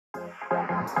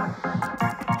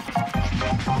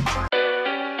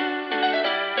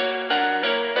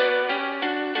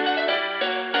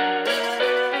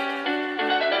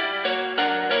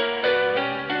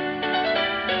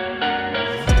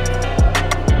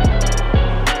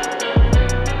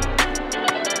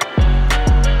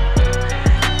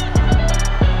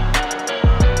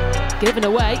Given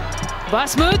away,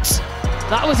 Basmut.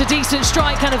 That was a decent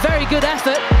strike and a very good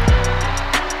effort.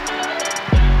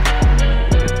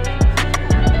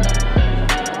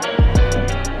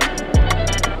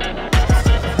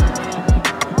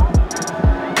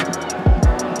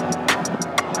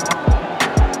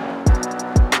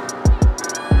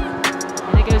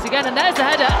 And it goes again, and there's the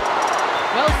header.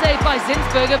 Well saved by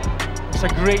Zinsberger. It's a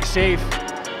great save.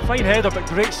 Fine header, but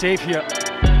great save here.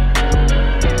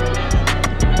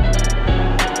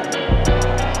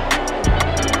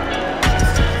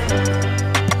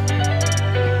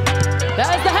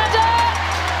 There's the header!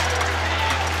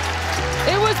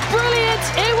 It was brilliant,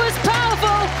 it was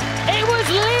powerful, it was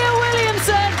Leah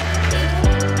Williamson!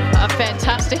 A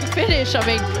fantastic finish. I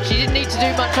mean, she didn't need to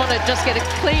do much on it, just get a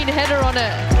clean header on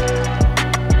it.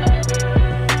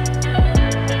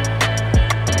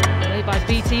 Played by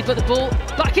BT, but the ball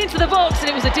back into the box, and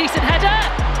it was a decent header!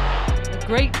 A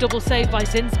great double save by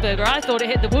Zinsberger. I thought it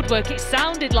hit the woodwork, it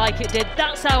sounded like it did.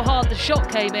 That's how hard the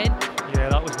shot came in. Yeah,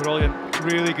 that was brilliant.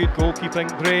 Really good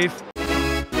goalkeeping, brave.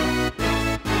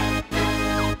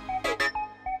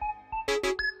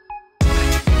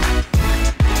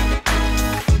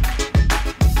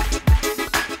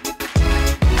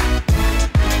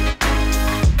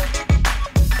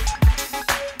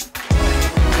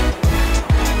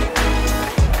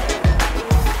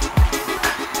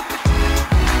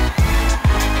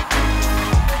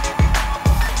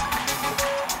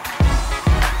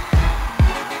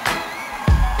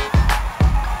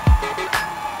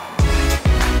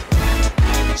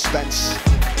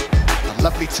 A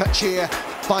lovely touch here,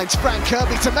 finds Fran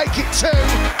Kirby to make it two,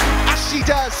 as she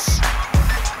does,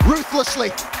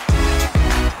 ruthlessly.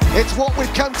 It's what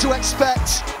we've come to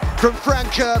expect from Fran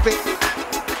Kirby.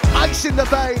 Ice in the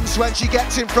veins when she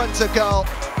gets in front of goal.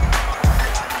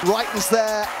 Wrighton's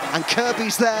there, and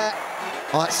Kirby's there.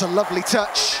 Oh, it's a lovely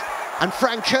touch, and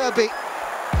Fran Kirby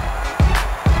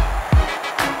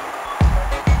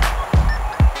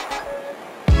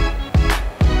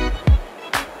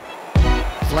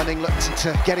Fleming looked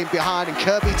to get in behind, and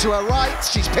Kirby to her right.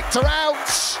 She's picked her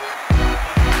out.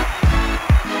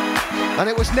 And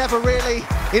it was never really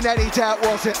in any doubt,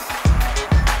 was it?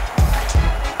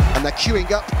 And they're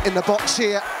queuing up in the box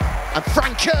here. And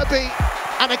Fran Kirby,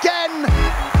 and again,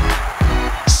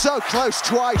 so close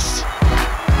twice.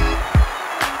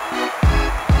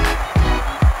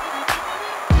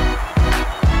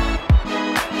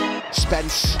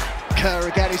 Spence, Kerr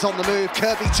again is on the move.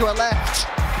 Kirby to her left.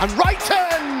 And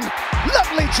Wrighton!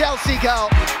 Lovely Chelsea goal.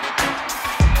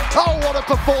 Oh, what a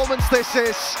performance this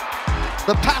is.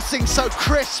 The passing so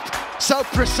crisp, so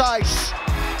precise.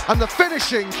 And the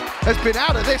finishing has been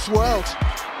out of this world.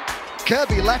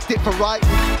 Kirby left it for Wrighton.